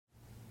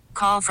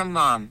Call from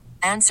mom.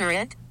 Answer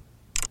it.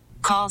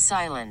 Call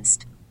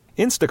silenced.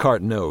 Instacart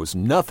knows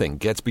nothing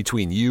gets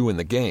between you and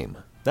the game.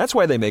 That's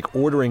why they make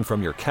ordering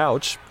from your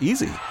couch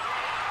easy.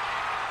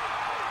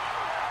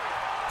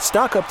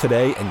 Stock up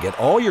today and get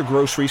all your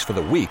groceries for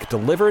the week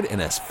delivered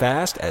in as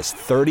fast as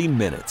 30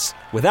 minutes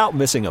without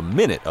missing a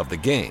minute of the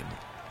game.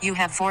 You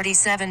have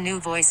 47 new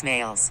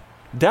voicemails.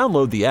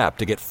 Download the app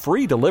to get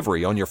free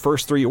delivery on your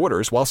first 3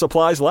 orders while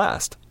supplies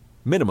last.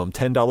 Minimum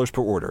 $10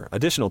 per order.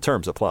 Additional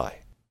terms apply.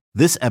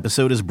 This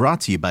episode is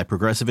brought to you by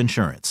Progressive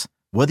Insurance.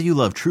 Whether you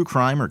love true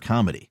crime or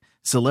comedy,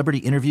 celebrity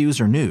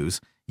interviews or news,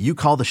 you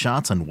call the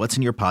shots on what's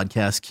in your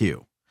podcast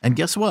queue. And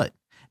guess what?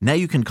 Now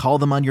you can call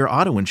them on your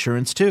auto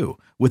insurance too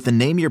with the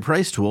Name Your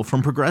Price tool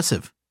from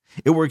Progressive.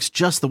 It works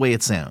just the way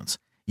it sounds.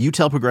 You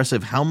tell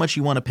Progressive how much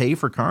you want to pay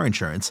for car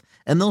insurance,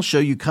 and they'll show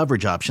you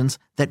coverage options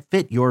that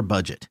fit your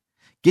budget.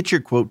 Get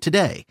your quote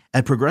today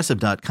at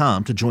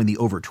Progressive.com to join the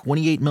over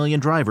 28 million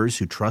drivers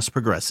who trust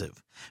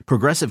Progressive.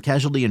 Progressive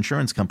Casualty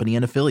Insurance Company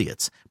and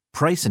Affiliates.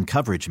 Price and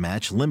coverage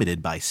match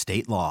limited by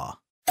state law.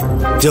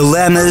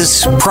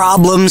 Dilemmas,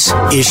 problems,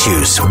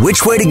 issues.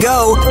 Which way to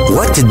go?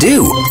 What to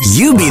do?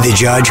 You be the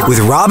judge with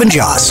Rob and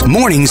Joss.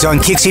 Mornings on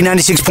KyXy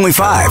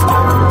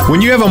 96.5. When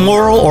you have a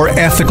moral or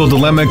ethical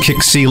dilemma,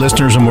 KyXy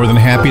listeners are more than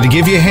happy to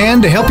give you a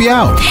hand to help you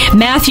out.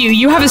 Matthew,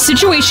 you have a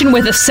situation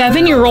with a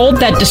 7-year-old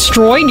that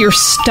destroyed your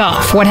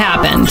stuff. What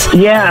happened?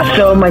 Yeah,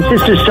 so my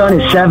sister's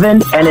son is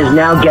 7 and is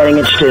now getting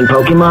interested in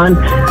Pokemon.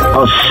 I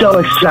was so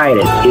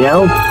excited,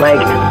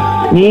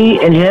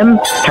 me and him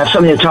have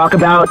something to talk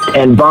about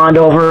and bond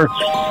over.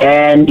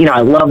 And,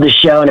 I love the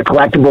show and the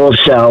collectibles,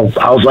 so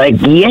I was like,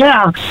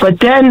 yeah. But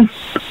then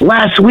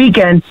last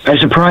weekend, I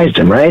surprised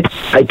him, right?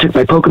 I took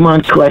my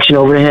Pokemon collection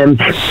over to him.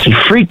 He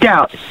freaked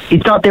out. He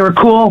thought they were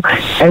cool,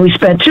 and we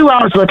spent 2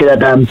 hours looking at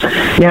them.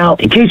 Now,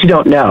 in case you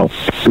don't know,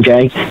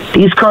 okay,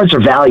 these cards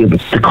are valuable.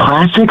 The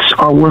classics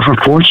are worth a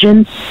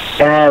fortune,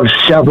 and I have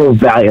several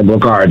valuable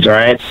cards, all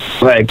right?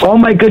 Like, all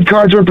my good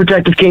cards were in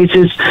protective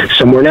cases,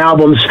 some were in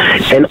albums,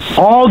 and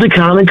all the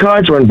common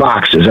cards were in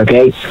boxes,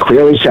 okay?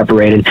 Clearly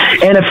separated.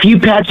 And a few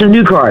packs of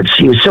new cards.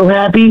 He was so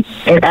happy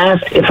and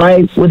asked if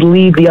I would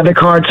leave the other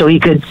cards so he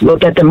could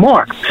look at them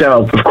more.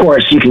 So, of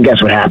course, you can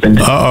guess what happened.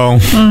 Uh-oh.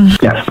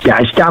 Yeah,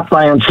 I stopped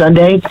by on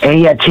Sunday, and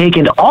he had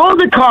taken all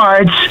the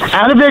cards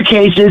out of their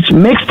cases,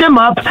 mixed them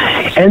up,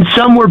 and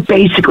some were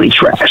basically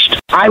trashed.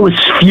 I was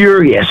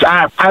furious.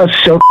 I was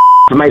so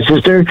for my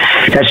sister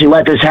that she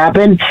let this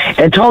happen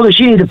and told her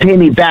she needed to pay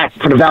me back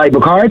for the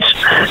valuable cards.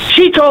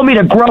 She told me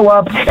to grow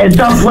up and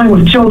stop playing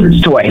with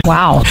children's toys.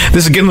 Wow.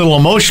 This is getting a little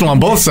emotional on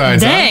both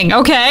sides. Dang,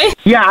 huh? Okay.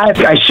 Yeah,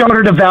 I showed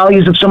her the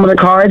values of some of the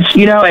cards,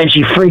 and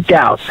she freaked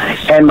out.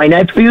 And my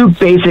nephew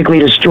basically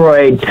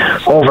destroyed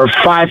over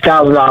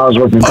 $5,000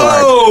 worth of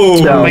cards.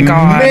 Oh, my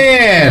God.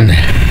 Man.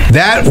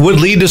 That would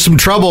lead to some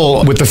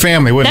trouble with the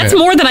family, wouldn't That's it?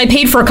 more than I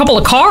paid for a couple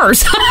of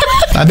cars.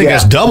 I think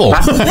that's double.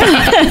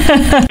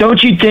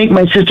 Don't you think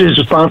my sister is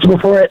responsible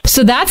for it?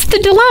 So that's the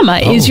dilemma.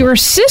 Is your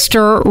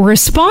sister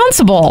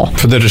responsible?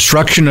 For the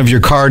destruction of your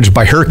cards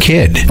by her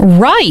kid.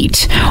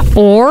 Right.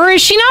 Or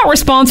is she not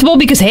responsible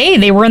because, hey,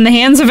 they were in the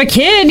hands of a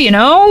kid,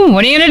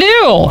 What are you going to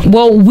do?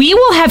 Well, we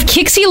will have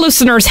KyXy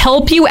listeners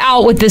help you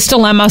out with this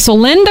dilemma, so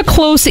lend a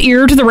close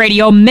ear to the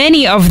radio.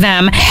 Many of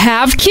them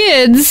have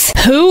kids.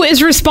 Who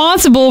is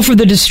responsible for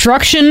the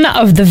destruction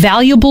of the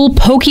valuable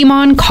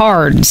Pokemon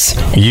cards?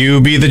 You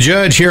be the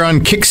judge here on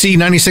KyXy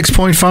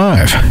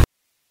 96.5.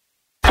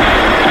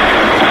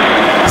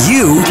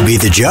 You be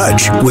the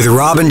judge with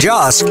Rob and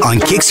Joss on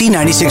KyXy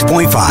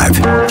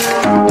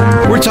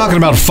 96.5. We're talking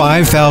about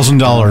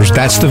 $5,000.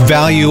 That's the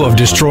value of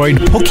destroyed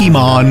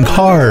Pokemon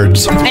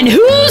cards. And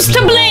who's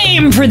to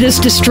blame for this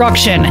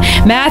destruction?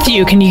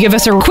 Matthew, can you give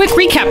us a quick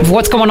recap of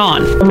what's going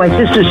on? My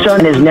sister's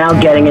son is now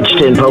getting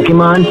interested in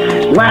Pokemon.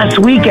 Last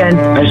weekend,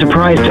 I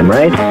surprised him,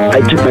 right?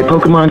 I took my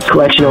Pokemon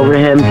collection over to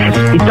him.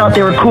 He thought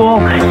they were cool,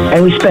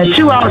 and we spent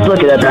 2 hours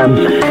looking at them.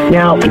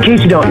 Now, in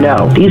case you don't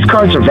know, these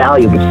cards are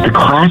valuable. The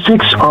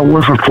classics are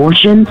worth a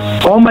fortune.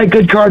 All my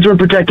good cards were in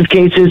protective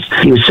cases.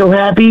 He was so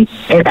happy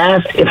and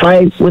asked if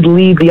I would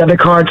leave the other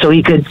cards so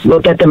he could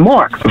look at them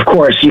more. Of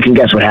course, you can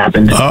guess what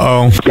happened.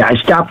 Uh-oh. Yeah, I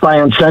stopped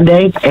by on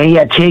Sunday, and he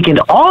had taken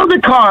all the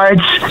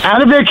cards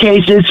out of their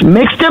cases,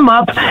 mixed them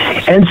up,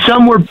 and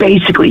some were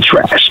basically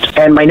trashed.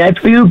 And my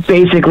nephew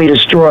basically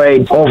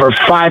destroyed over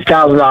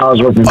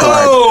 $5,000 worth of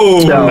cards.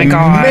 Oh, my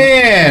God.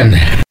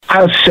 Man.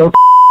 I was so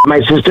my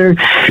sister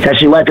that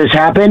she let this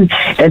happen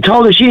and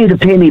told her she needed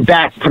to pay me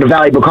back for the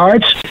valuable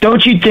cards.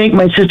 Don't you think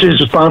my sister is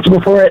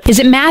responsible for it? Is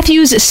it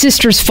Matthew's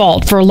sister's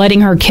fault for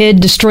letting her kid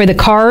destroy the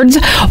cards?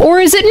 Or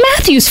is it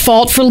Matthew's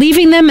fault for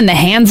leaving them in the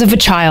hands of a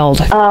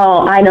child?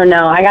 Oh, I don't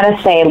know. I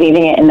gotta say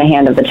leaving it in the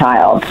hand of the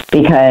child,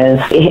 because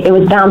it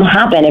was bound to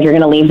happen if you're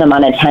gonna leave them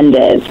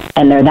unattended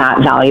and they're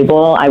that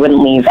valuable. I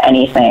wouldn't leave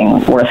anything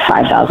worth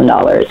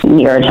 $5,000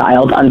 near a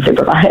child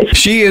unsupervised.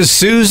 She is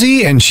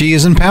Susie and she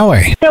is in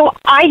Poway. So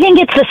I think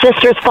it's the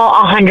sister's fault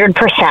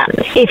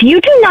 100%. If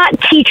you do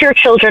not teach your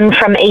children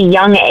from a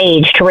young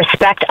age to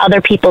respect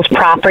other people's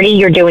property,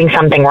 you're doing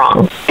something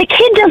wrong. The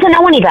kid doesn't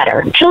know any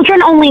better.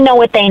 Children only know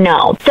what they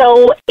know.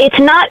 So it's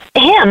not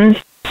him.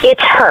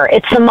 It's her.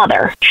 It's the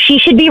mother. She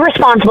should be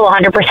responsible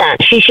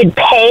 100%. She should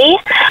pay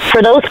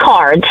for those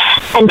cards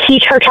and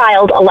teach her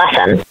child a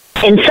lesson.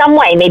 In some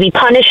way, maybe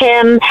punish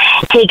him,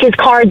 take his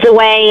cards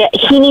away.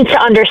 He needs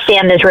to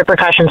understand there's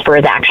repercussions for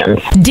his actions.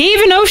 Dave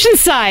in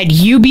Oceanside,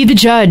 you be the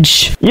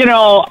judge. You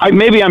know,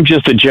 maybe I'm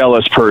just a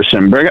jealous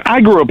person, but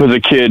I grew up as a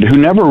kid who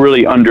never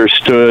really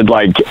understood,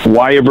 like,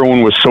 why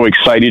everyone was so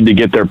excited to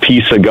get their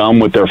piece of gum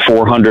with their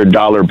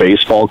 $400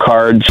 baseball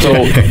card.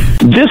 So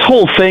this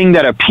whole thing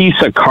that a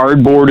piece of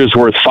cardboard is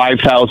worth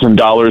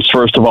 $5,000,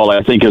 first of all,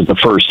 I think is the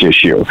first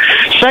issue.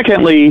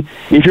 Secondly,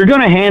 if you're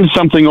going to hand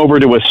something over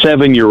to a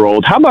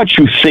 7-year-old, how about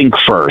you think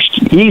first?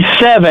 He's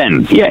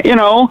 7. Yeah, you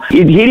know,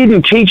 he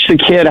didn't teach the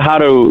kid how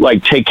to,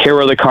 like, take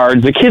care of the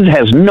cards. The kid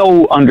has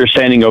no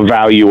understanding of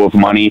value of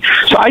money.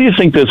 So I just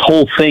think this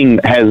whole thing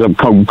has a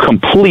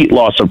complete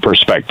loss of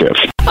perspective.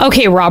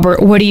 Okay,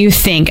 Robert, what do you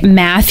think?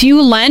 Matthew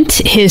lent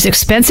his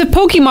expensive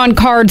Pokemon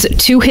cards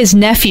to his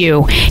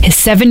nephew. His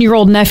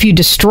 7-year-old nephew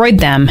destroyed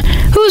them.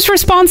 Who's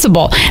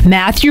responsible?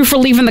 Matthew for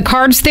leaving the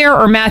cards there,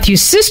 or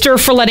Matthew's sister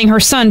for letting her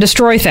son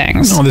destroy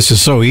things? Oh, this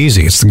is so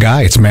easy. It's the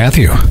guy. It's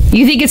Matthew.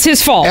 You think it's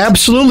his fault?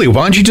 Absolutely.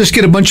 Why don't you just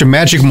get a bunch of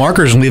magic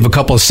markers and leave a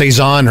couple of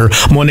Cezanne or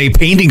Monet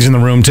paintings in the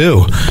room,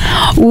 too?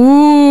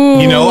 Ooh.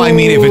 You know, I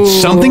mean, if it's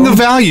something of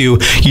value,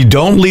 you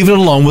don't leave it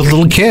alone with a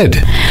little kid.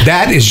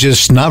 That is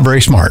just not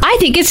very smart. I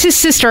think it's his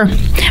sister.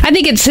 I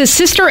think it's his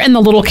sister and the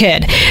little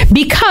kid,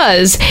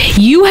 because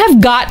you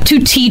have got to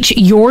teach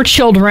your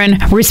children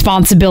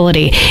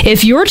responsibility.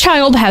 If your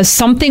child has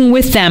something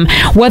with them,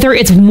 whether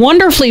it's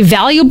wonderfully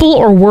valuable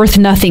or worth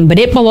nothing, but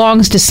it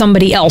belongs to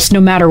somebody else,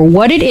 no matter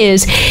what it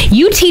is,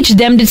 you teach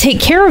them to take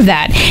care of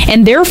that.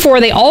 And therefore,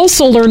 they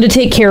also learn to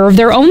take care of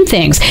their own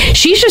things.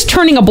 She's just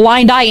turning a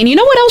blind eye. And you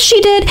know what else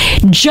she did?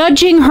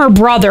 Judging her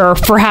brother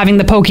for having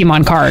the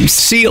Pokemon cards.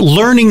 See,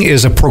 learning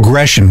is a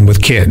progression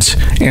with kids.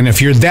 And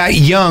if you're that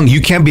young,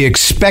 you can't be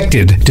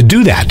expected to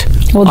do that.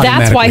 Well,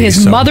 that's why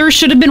his mother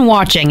should have been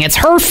watching. It's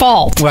her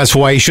fault. Well, that's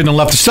why he shouldn't have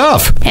left the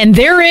stuff. And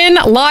therein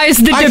lies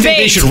the debate. I think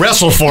they should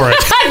wrestle for it.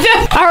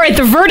 All right,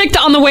 the verdict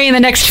on the way in the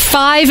next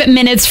 5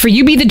 minutes for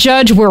You Be the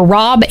Judge. We're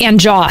Rob and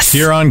Joss.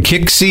 You're on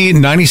KyXy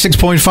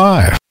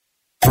 96.5.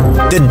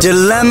 The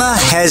dilemma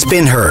has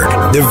been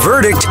heard. The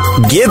verdict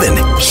given.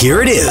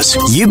 Here it is.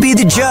 You be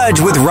the judge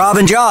with Rob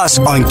and Joss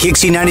on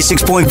KyXy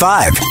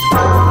 96.5.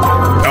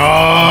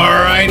 All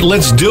right,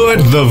 let's do it.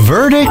 The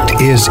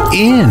verdict is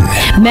in.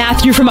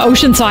 Matthew from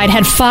Oceanside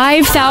had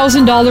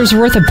 $5,000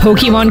 worth of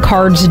Pokemon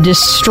cards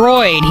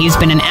destroyed. He's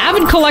been an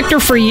avid collector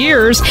for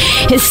years.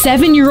 His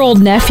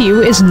 7-year-old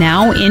nephew is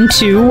now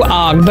into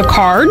the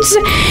cards.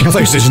 I thought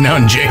he was now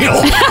in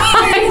jail.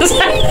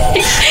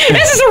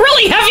 This is a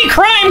really heavy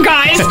crime,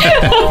 guys.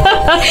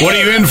 What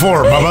are you in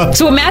for, Bubba?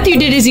 So what Matthew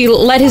did is he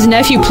let his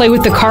nephew play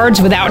with the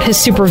cards without his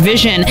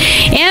supervision.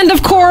 And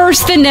of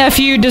course, the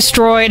nephew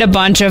destroyed a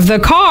bunch of the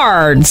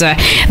cards.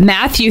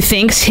 Matthew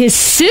thinks his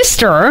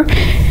sister,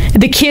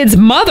 the kid's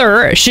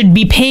mother, should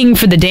be paying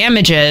for the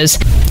damages.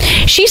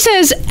 She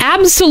says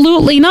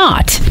absolutely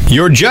not.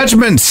 Your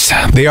judgments,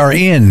 they are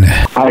in.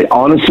 I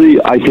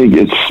think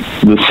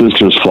it's the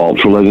sister's fault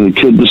for letting the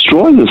kid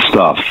destroy this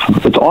stuff.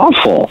 It's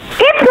awful.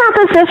 It's not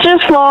the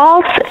sister's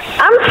fault.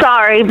 I'm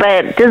sorry,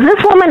 but does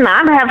this woman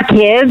not have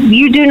kids?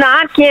 You do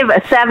not give a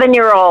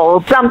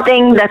 7-year-old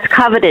something that's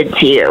coveted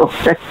to you,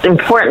 that's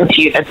important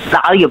to you, that's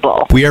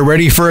valuable. We are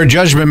ready for a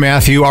judgment,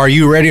 Matthew. Are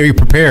you ready? Are you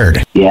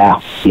prepared?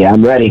 Yeah,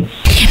 I'm ready.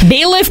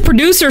 Bailiff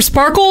producer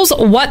Sparkles,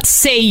 what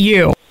say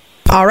you?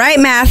 All right,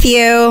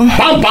 Matthew.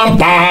 Bum, bum,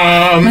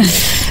 bum.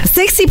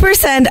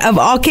 60% of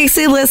all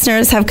KyXy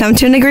listeners have come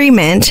to an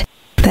agreement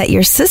that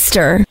your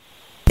sister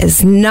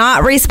is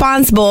not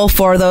responsible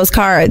for those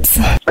cards.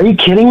 Are you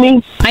kidding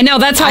me? I know,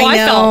 that's how I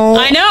felt.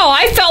 I know,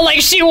 I felt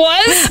like she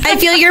was. I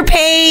feel your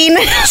pain.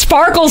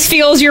 Sparkles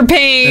feels your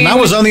pain. And I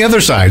was on the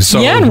other side.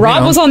 So yeah, and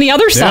Rob was on the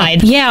other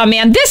side. Yeah,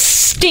 man, this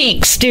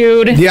stinks,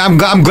 dude. Yeah, I'm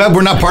glad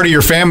we're not part of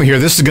your family here.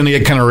 This is going to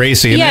get kind of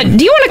racy. Yeah,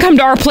 do you want to come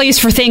to our place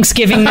for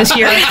Thanksgiving this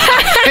year?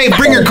 Hey,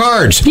 bring your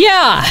cards.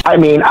 Yeah. I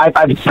mean,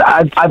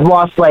 I've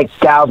lost like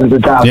thousands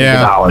and thousands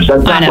of dollars.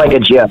 That's not like a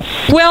gym.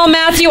 Well,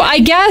 Matthew, I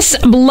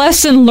guess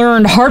lesson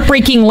learned,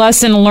 heartbreaking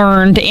lesson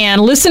learned,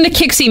 and listen to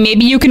KyXy.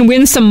 Maybe you can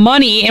win some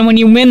money, and when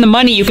you win the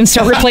money, you can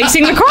start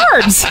replacing the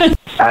cards.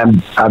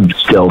 I'm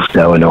still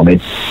so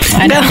annoyed.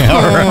 I know.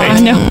 All right. I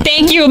know.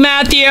 Thank you,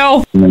 Matthew.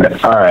 All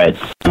right.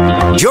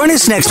 Join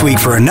us next week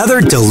for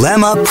another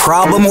dilemma,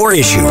 problem, or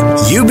issue.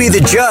 You be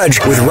the judge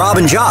with Rob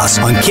and Joss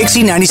on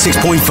KyXy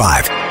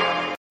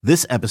 96.5.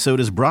 This episode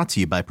is brought to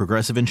you by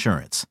Progressive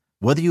Insurance.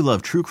 Whether you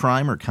love true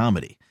crime or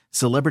comedy,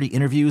 celebrity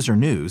interviews or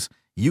news,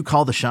 you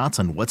call the shots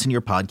on what's in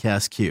your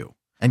podcast queue.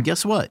 And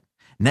guess what?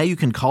 Now you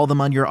can call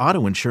them on your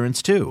auto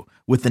insurance too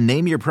with the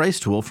Name Your Price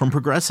tool from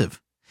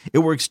Progressive. It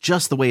works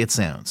just the way it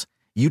sounds.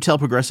 You tell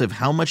Progressive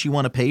how much you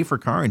want to pay for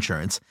car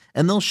insurance,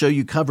 and they'll show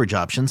you coverage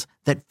options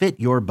that fit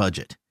your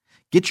budget.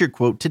 Get your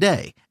quote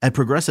today at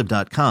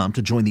Progressive.com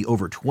to join the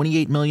over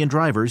 28 million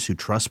drivers who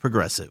trust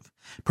Progressive.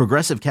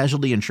 Progressive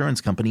Casualty Insurance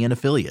Company and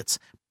Affiliates.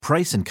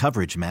 Price and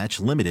coverage match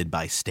limited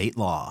by state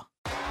law.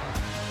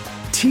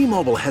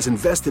 T-Mobile has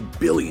invested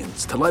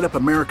billions to light up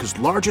America's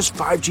largest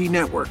 5G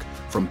network,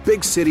 from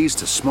big cities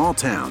to small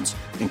towns,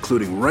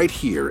 including right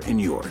here in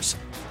yours.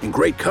 And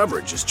great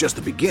coverage is just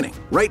the beginning.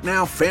 Right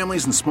now,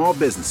 families and small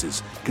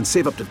businesses can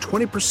save up to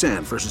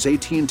 20% versus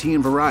AT&T and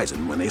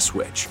Verizon when they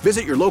switch.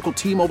 Visit your local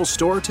T-Mobile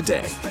store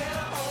today.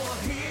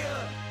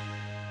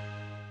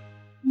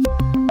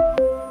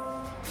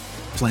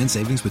 Plan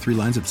savings with 3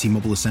 lines of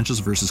T-Mobile Essentials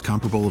versus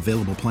comparable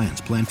available plans.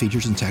 Plan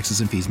features and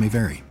taxes and fees may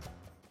vary.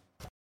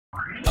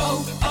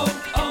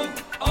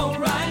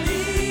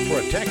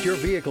 Protect your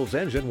vehicle's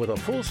engine with a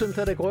full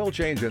synthetic oil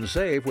change and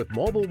save with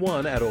Mobile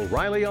One at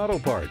O'Reilly Auto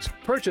Parts.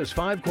 Purchase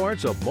 5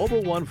 quarts of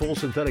Mobile One full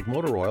synthetic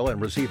motor oil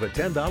and receive a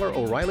 $10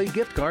 O'Reilly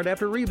gift card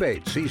after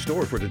rebate. See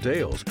store for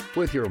details.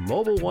 With your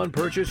Mobile One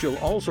purchase, you'll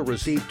also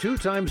receive 2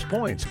 times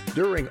points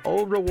during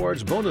O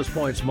Rewards Bonus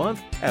Points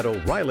Month at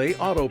O'Reilly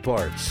Auto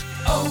Parts.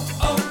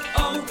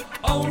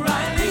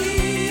 O'Reilly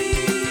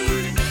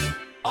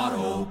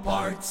Auto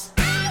Parts.